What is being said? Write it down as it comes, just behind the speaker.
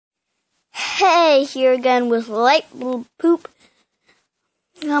Hey, here again with Light Blue Poop.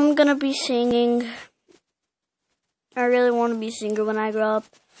 I'm gonna be singing. I really want to be a singer when I grow up.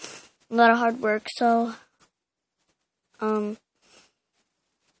 A lot of hard work, so if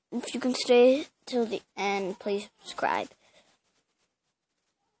you can stay till the end, please subscribe.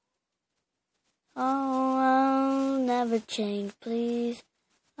 Oh, I'll never change, please.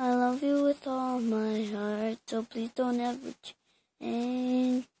 I love you with all my heart, so please don't ever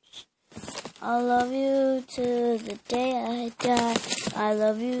change. I'll love you till the day I die. I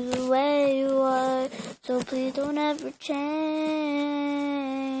love you the way you are, so please don't ever change.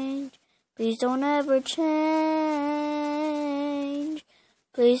 Please don't ever change.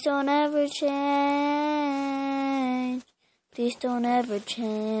 Please don't ever change. Please don't ever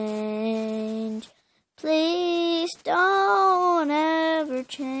change. Please don't ever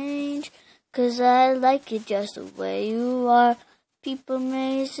change, 'cause I like it just the way you are. People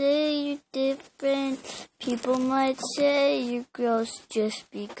may say you're different. People might say you're gross just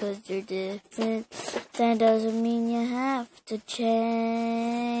because you're different. That doesn't mean you have to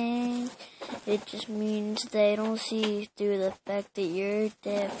change. It just means they don't see through the fact that you're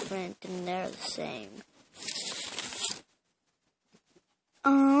different and they're the same.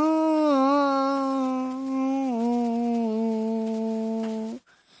 Oh,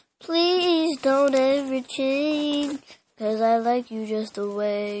 please don't ever change, 'cause I like you just the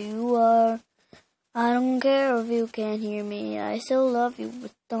way you are. I don't care if you can't hear me, I still love you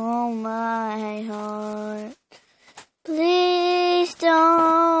with all my heart. Please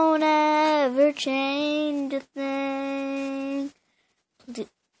don't ever change a thing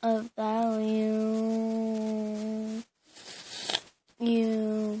about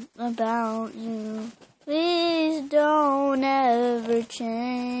about you. Please don't ever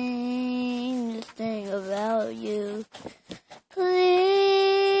change a thing about you. Please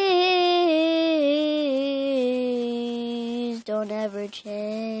don't ever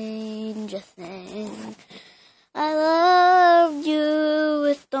change a thing. I love you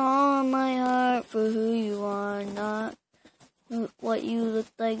with all my heart for who you are, not what you look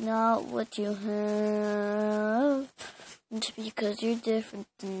like, not what you have. Just because you're different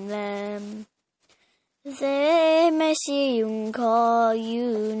than them. They may see you and call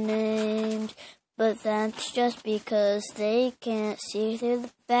you names, but that's just because they can't see through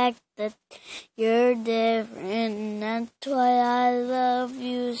the fact that you're different. And that's why I love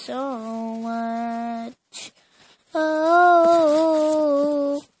you so much.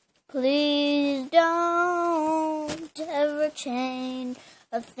 Oh, please don't ever change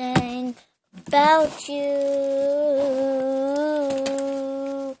a thing about you.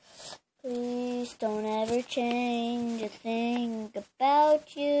 Please don't ever change a thing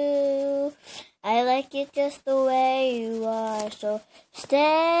about you. I like it just the way you are, so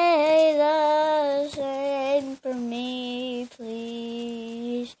stay the same for me,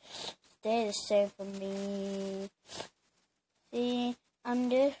 please. Stay the same for me. See, I'm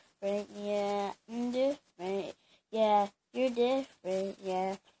different, yeah, I'm different, yeah, you're different,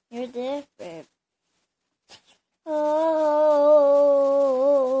 yeah, you're different. Oh,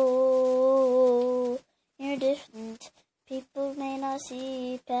 you're different. People may not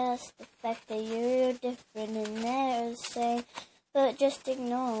see past the fact that you're different and they're the same, but just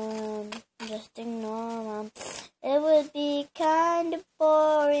ignore them, just ignore them. It would be kind of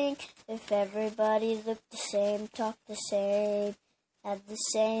boring if everybody looked the same, talked the same, had the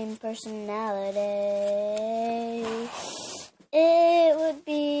same personality. It would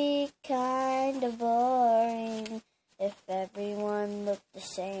be kind of boring if everyone looked the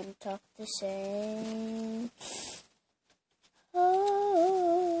same, talked the same.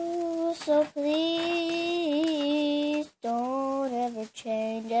 Oh, so please don't ever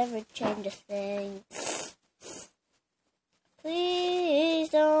change a thing. Please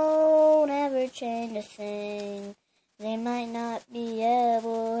don't ever change a thing. They might not be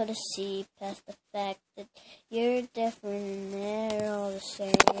able to see past the fact that you're different and they're all the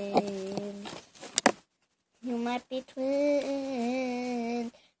same. You might be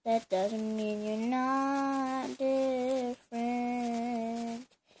twins, that doesn't mean you're not different.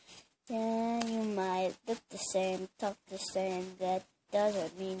 Yeah, you might look the same, talk the same, that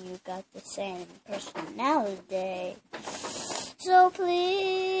doesn't mean you got the same personality. So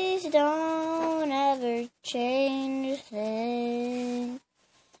please don't ever change a thing.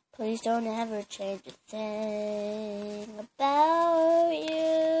 Please don't ever change a thing about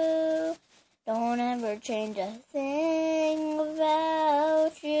you. Don't ever change a thing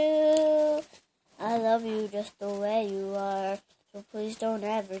about you. I love you just the way you are, so please don't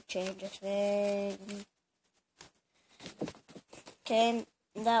ever change a thing. Okay,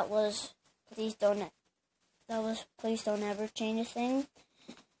 that was please don't ever change a thing.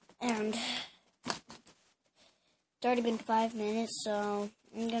 And it's already been 5 minutes, so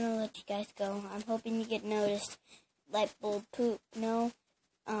I'm gonna let you guys go. I'm hoping you get noticed. Light bulb poop, no.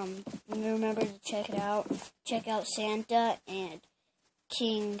 Remember to check it out. Check out Santa and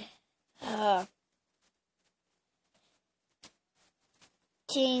King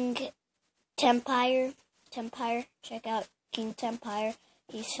Tempire. Check out King Tempire.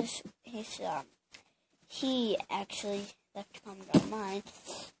 He actually left a comment on mine,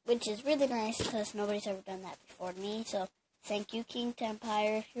 which is really nice because nobody's ever done that before me. So thank you, King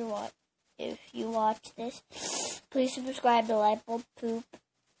Tempire. If you watch this, please subscribe to Light Bulb Poop,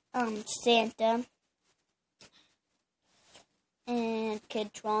 Santa, and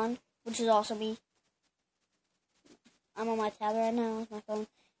Kidtron, which is also me. I'm on my tablet right now with my phone.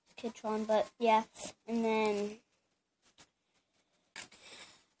 It's Kidtron, but yeah. And then,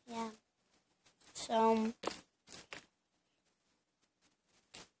 yeah. So,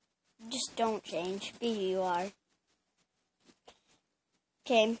 just don't change. Be who you are.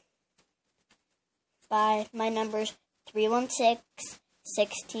 Okay. Bye. My number's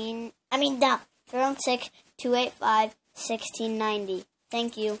 316-285-1690.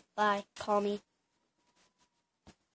 Thank you. Bye. Call me.